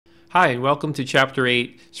Hi, and welcome to Chapter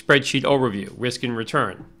 8, Spreadsheet Overview, Risk and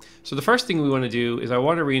Return. So the first thing we want to do is I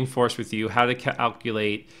want to reinforce with you how to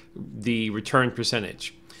calculate the return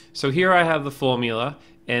percentage. So here I have the formula,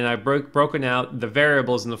 and I've broken out the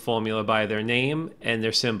variables in the formula by their name and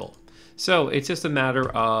their symbol. So it's just a matter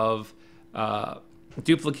of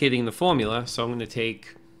duplicating the formula. So I'm going to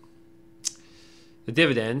take the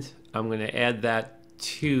dividend, I'm going to add that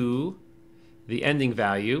to the ending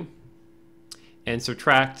value, and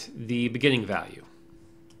subtract the beginning value.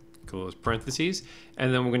 Close parentheses,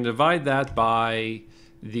 and then we're going to divide that by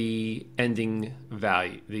the ending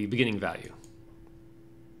value, the beginning value.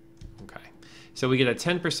 Okay, so we get a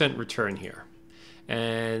 10% return here,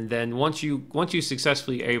 and then once you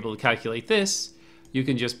successfully are able to calculate this, you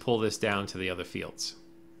can just pull this down to the other fields.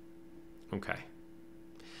 Okay.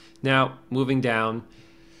 Now moving down,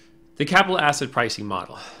 the capital asset pricing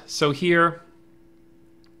model. So here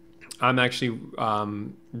I'm actually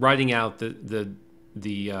writing out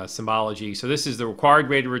the symbology. So this is the required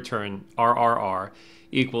rate of return, RRR,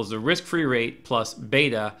 equals the risk-free rate plus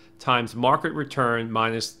beta times market return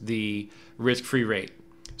minus the risk-free rate.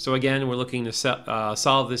 So again, we're looking to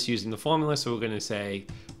solve this using the formula. So we're going to say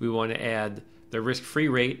we want to add the risk-free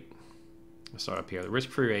rate. I'll start up here, the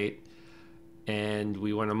risk-free rate, and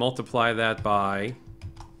we want to multiply that by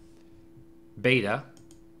beta.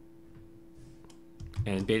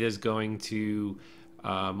 And beta is going to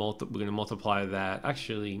we're going to multiply that.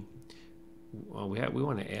 Actually, well, we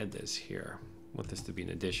want to add this here. I want this to be an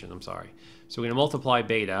addition. I'm sorry. So we're going to multiply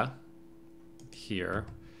beta here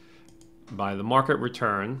by the market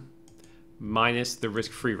return minus the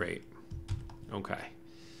risk-free rate. Okay.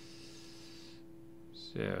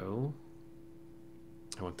 So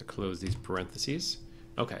I want to close these parentheses.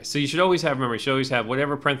 Okay, so you should always have, remember, you should always have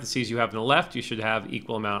whatever parentheses you have on the left, you should have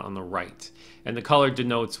equal amount on the right. And the color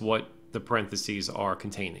denotes what the parentheses are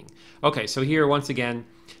containing. Okay, so here, once again,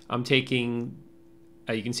 I'm taking,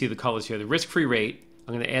 you can see the colors here, the risk-free rate,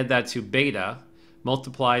 I'm going to add that to beta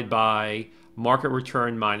multiplied by market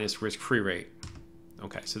return minus risk-free rate.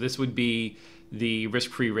 Okay, so this would be the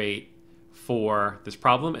risk-free rate for this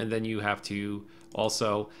problem, and then you have to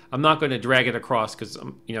also, I'm not going to drag it across because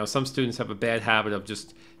some students have a bad habit of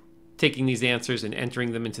just taking these answers and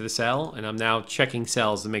entering them into the cell, and I'm now checking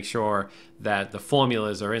cells to make sure that the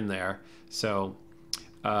formulas are in there. So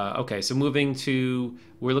okay, so moving to,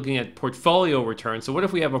 we're looking at portfolio return. So what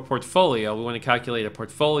if we have a portfolio? We want to calculate a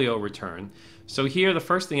portfolio return. So here, the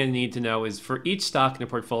first thing I need to know is for each stock in a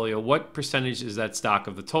portfolio, what percentage is that stock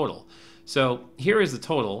of the total? So here is the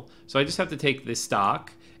total. So I just have to take this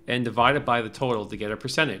stock and divide it by the total to get a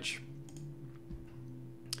percentage.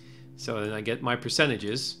 So then I get my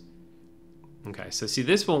percentages. Okay, so see,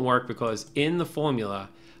 this won't work because in the formula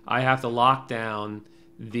I have to lock down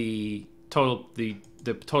the total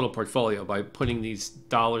total portfolio by putting these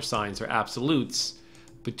dollar signs or absolutes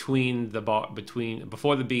between the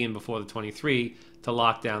before the B and before the 23 to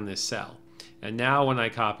lock down this cell. And now when I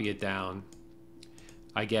copy it down,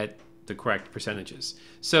 I get the correct percentages.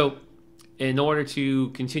 So in order to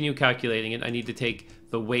continue calculating it, I need to take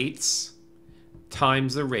the weights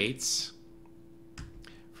times the rates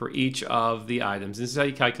for each of the items. This is how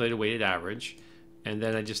you calculate a weighted average. And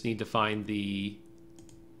then I just need to find the,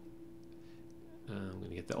 I'm going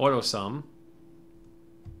to get the auto sum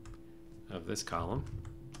of this column.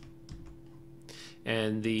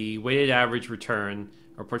 And the weighted average return,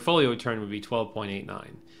 or portfolio return, would be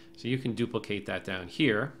 12.89. So you can duplicate that down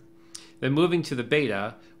here. Then moving to the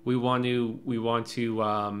beta, we want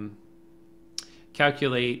to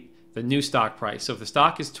calculate the new stock price. So if the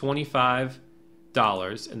stock is $25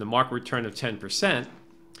 and the market return of 10%,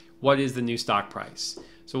 what is the new stock price?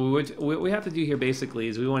 So what we have to do here basically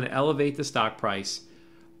is we want to elevate the stock price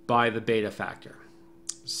by the beta factor.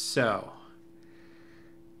 So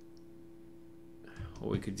what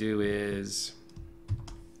we could do is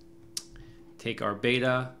take our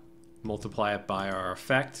beta, multiply it by our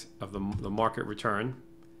effect of the market return,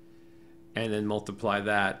 and then multiply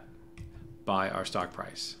that by our stock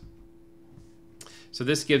price. So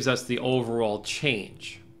this gives us the overall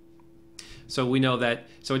change. So we know that,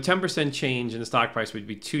 so a 10% change in the stock price would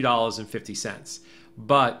be $2.50.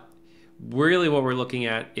 But really what we're looking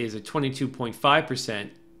at is a 22.5%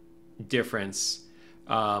 difference,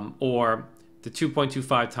 or the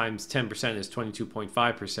 2.25 times 10% is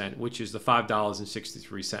 22.5%, which is the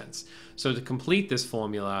 $5.63. So to complete this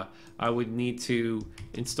formula, I would need to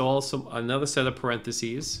install another set of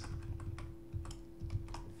parentheses,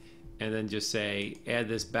 and then just say, add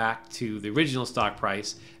this back to the original stock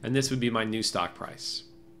price, and this would be my new stock price.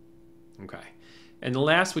 Okay. And the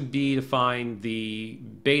last would be to find the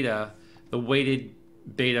beta, the weighted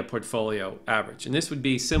beta portfolio average. And this would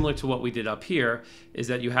be similar to what we did up here, is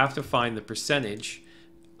that you have to find the percentage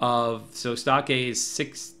of, so stock A is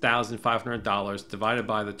 $6,500 divided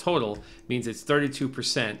by the total means it's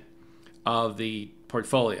 32% of the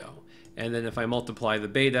portfolio. And then if I multiply the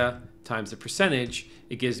beta times the percentage,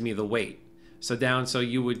 it gives me the weight. So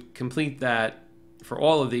you would complete that for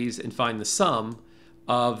all of these and find the sum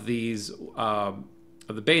of these of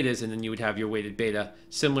the betas, and then you would have your weighted beta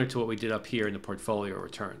similar to what we did up here in the portfolio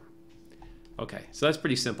return. Okay, so that's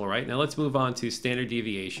pretty simple, right? Now let's move on to standard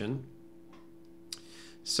deviation.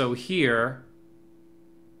 So here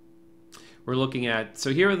we're looking at,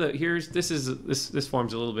 so here are the, this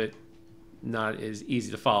form's a little bit not as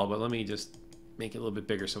easy to follow, but let me just make it a little bit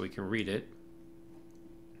bigger so we can read it.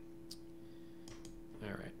 All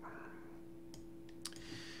right.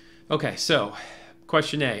 Okay, so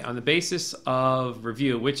question A, on the basis of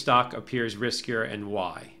review, which stock appears riskier and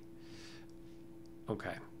why?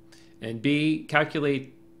 Okay. And B,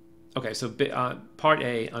 calculate, okay, so part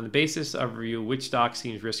A, on the basis of review, which stock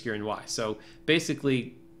seems riskier and why? So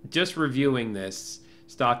basically, just reviewing this,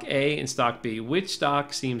 stock A and stock B, which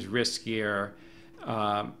stock seems riskier,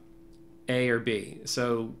 A or B?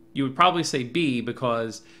 So you would probably say B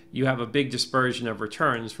because you have a big dispersion of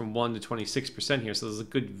returns from 1 to 26% here. So there's a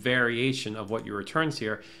good variation of what your returns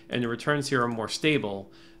here, and the returns here are more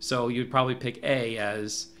stable. So you'd probably pick A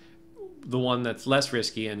as the one that's less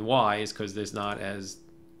risky, and Y is because there's not as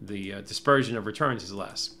the dispersion of returns is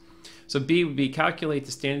less. So B would be calculate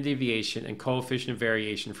the standard deviation and coefficient of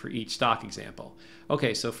variation for each stock example.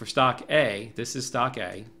 Okay, so for stock A, this is stock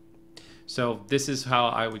A. So this is how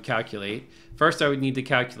I would calculate. First, I would need to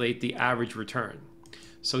calculate the average return.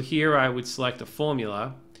 So here I would select a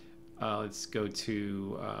formula. Let's go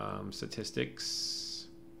to statistics,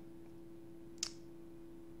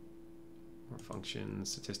 or function,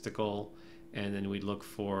 statistical, and then we'd look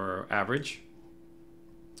for average.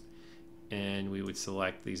 And we would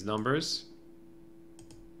select these numbers.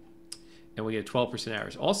 And we get 12%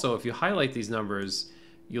 average. Also, if you highlight these numbers,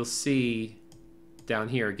 you'll see down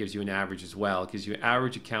here it gives you an average as well. It gives you an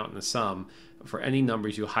average, account, and the sum for any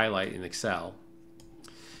numbers you highlight in Excel.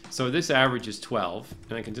 So this average is 12,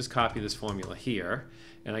 and I can just copy this formula here,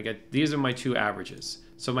 and I get, these are my two averages.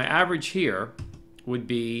 So my average here would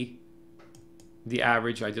be the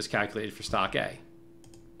average I just calculated for stock A.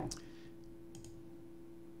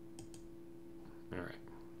 All right,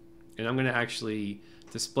 and I'm going to actually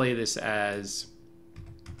display this as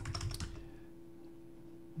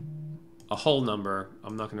a whole number.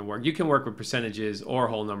 I'm not going to work. You can work with percentages or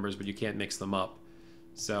whole numbers, but you can't mix them up.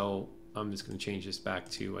 So I'm just going to change this back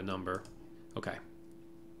to a number. Okay.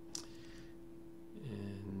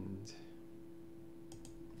 And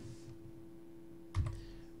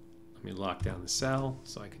let me lock down the cell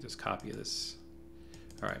so I can just copy this.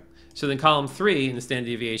 All right. So then column 3 in the standard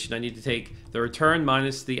deviation, I need to take the return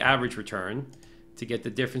minus the average return to get the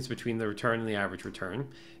difference between the return and the average return.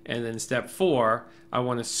 And then step 4, I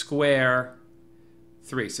want to square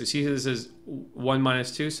 3. So see, this is 1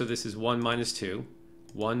 minus 2, so this is 1 minus 2.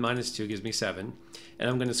 1 minus 2 gives me 7. And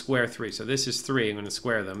I'm going to square 3. So this is 3. I'm going to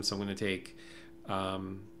square them. So I'm going to take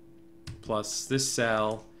plus this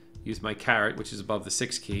cell, use my caret, which is above the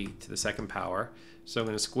 6 key, to the second power. So I'm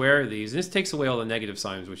going to square these. And this takes away all the negative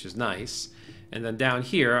signs, which is nice. And then down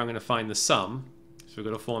here, I'm going to find the sum. So we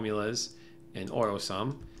go to formulas and auto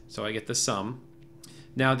sum. So I get the sum.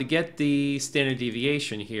 Now to get the standard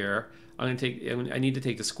deviation here, I need to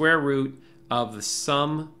take the square root of the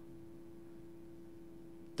sum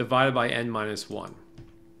divided by n minus 1.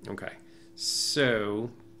 Okay, so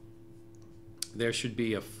there should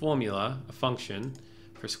be a formula, a function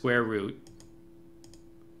for square root.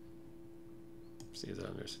 See, is that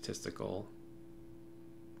under statistical?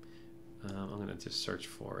 I'm going to just search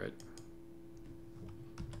for it.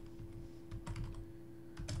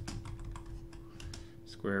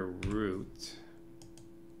 Square root.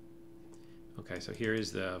 Okay, so here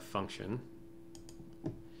is the function.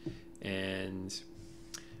 And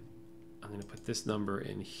I'm going to put this number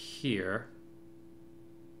in here.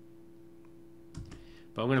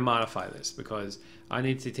 But I'm going to modify this because I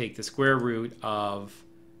need to take the square root of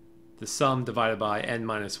the sum divided by n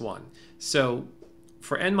minus 1. So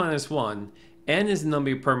for n minus 1, n is the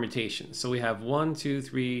number of permutations. So we have 1, 2,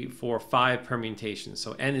 3, 4, 5 permutations.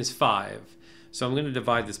 So n is 5. So I'm going to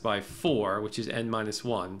divide this by 4, which is n minus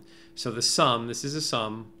 1. So the sum, this is a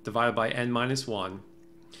sum, divided by n minus 1.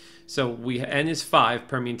 So n is 5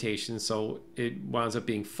 permutations, so it winds up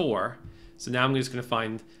being 4. So now I'm just going to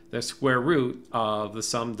find the square root of the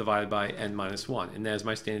sum divided by n minus 1. And there's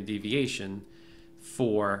my standard deviation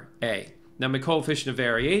for A. Now my coefficient of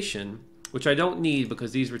variation which I don't need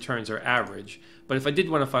because these returns are average. But if I did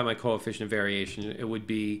want to find my coefficient of variation, it would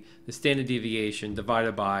be the standard deviation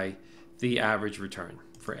divided by the average return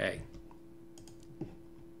for A.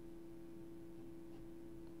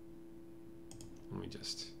 Let me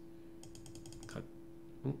just cut,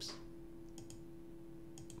 oops.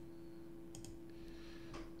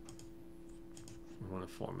 I want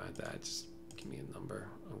to format that, just give me a number,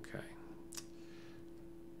 okay.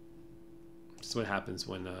 This is what happens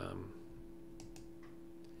when I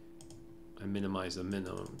minimize the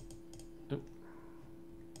minimum. Oop.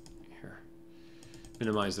 Here,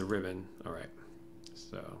 minimize the ribbon. All right,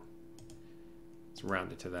 so let's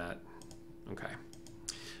round it to that. Okay.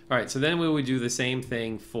 All right, so then we would do the same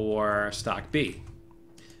thing for stock B.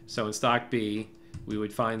 So in stock B, we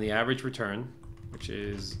would find the average return, which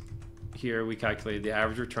is here we calculated the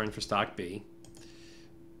average return for stock B.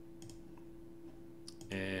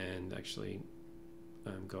 And actually,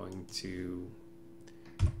 I'm going to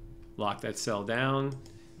lock that cell down,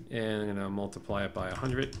 and I'm going to multiply it by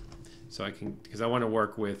 100. So I can, because I want to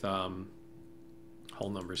work with whole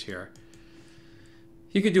numbers here.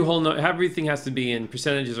 You could do everything has to be in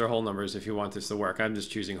percentages or whole numbers if you want this to work. I'm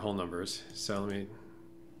just choosing whole numbers. So let me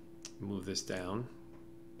move this down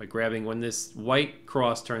by grabbing, when this white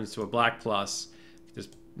cross turns to a black plus,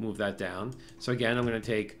 just move that down. So again, I'm going to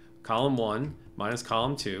take column 1 minus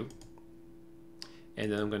column 2,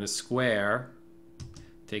 and then I'm going to square,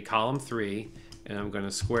 take column 3, and I'm going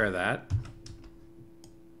to square that.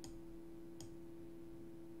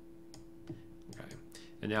 Okay,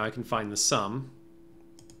 and now I can find the sum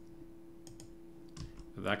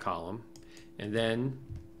of that column, and then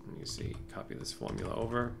let me see, copy this formula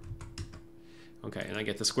over. Okay, and I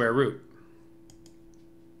get the square root,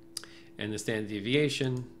 and the standard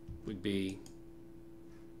deviation would be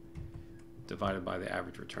divided by the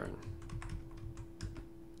average return.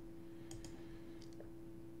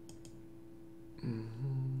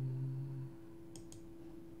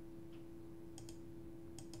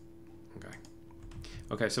 Okay.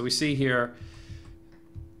 Okay, so we see here,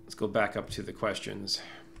 let's go back up to the questions.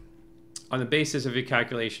 On the basis of your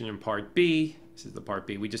calculation in part B, this is the part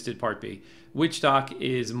B, we just did part B, which stock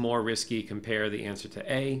is more risky? Compare the answer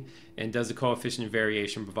to A. And does the coefficient of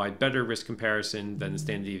variation provide better risk comparison than the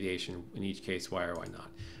standard deviation? In each case, why or why not?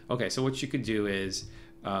 Okay, so what you could do is,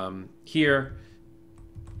 here,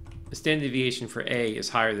 the standard deviation for A is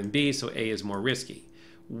higher than B, so A is more risky,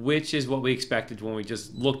 which is what we expected when we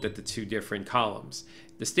just looked at the two different columns.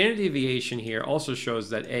 The standard deviation here also shows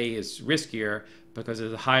that A is riskier because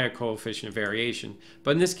of the higher coefficient of variation.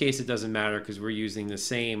 But in this case, it doesn't matter because we're using the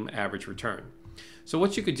same average return. So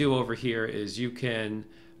what you could do over here is you can,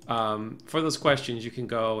 for those questions, you can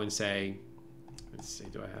go and say, let's see,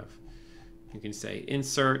 you can say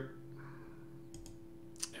insert,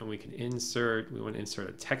 and we can insert, we want to insert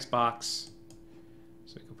a text box.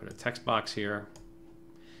 So we can put a text box here.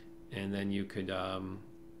 And then you could,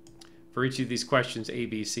 for each of these questions, A,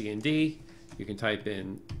 B, C, and D, you can type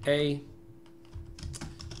in A,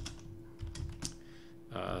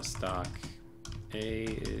 stock A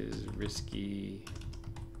is riskier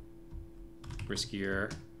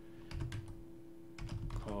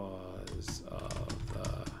because of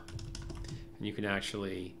the, and you can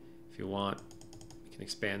actually, if you want, you can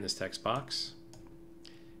expand this text box,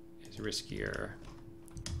 is riskier,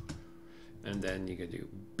 and then you could do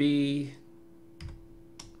B,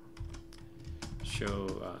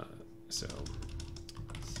 show, so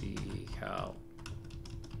C cal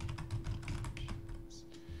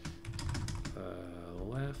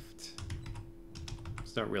left.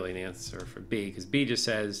 It's not really an answer for B because B just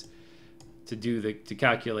says to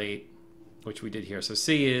calculate, which we did here. So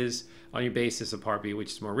C is on your basis of part B,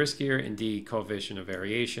 which is more riskier, and D, coefficient of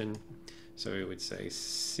variation. So we would say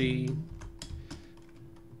C,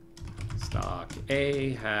 stock A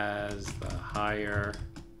has the higher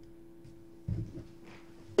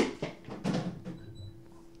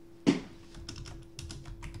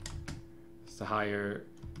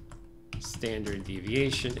standard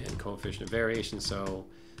deviation and coefficient of variation, so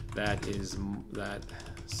that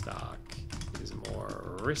stock is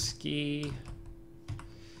more risky.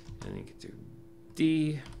 And you could do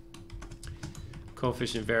D,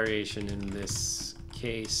 coefficient of variation in this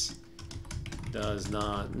case does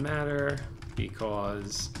not matter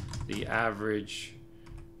because the average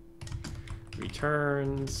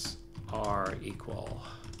returns are equal.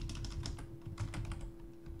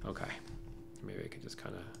 Okay, maybe I could just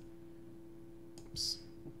kind of,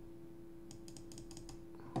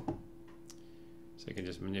 so you can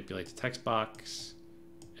just manipulate the text box,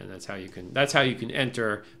 and that's how you can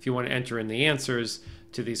enter. If you want to enter in the answers,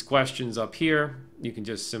 to these questions up here. You can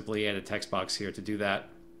just simply add a text box here to do that.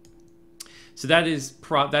 So that is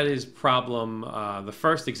problem the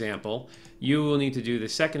first example. You will need to do the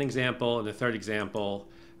second example and the third example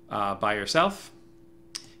by yourself.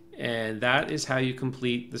 And that is how you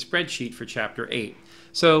complete the spreadsheet for Chapter 8.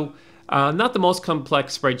 So not the most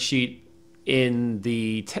complex spreadsheet in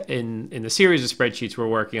the series of spreadsheets we're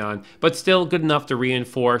working on, but still good enough to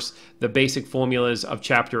reinforce the basic formulas of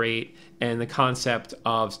Chapter 8 and the concept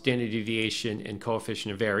of standard deviation and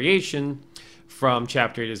coefficient of variation from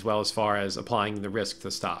Chapter 8, as well as far as applying the risk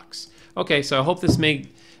to stocks. Okay, so I hope this made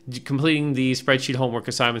completing the spreadsheet homework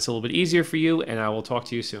assignments a little bit easier for you, and I will talk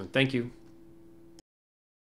to you soon. Thank you.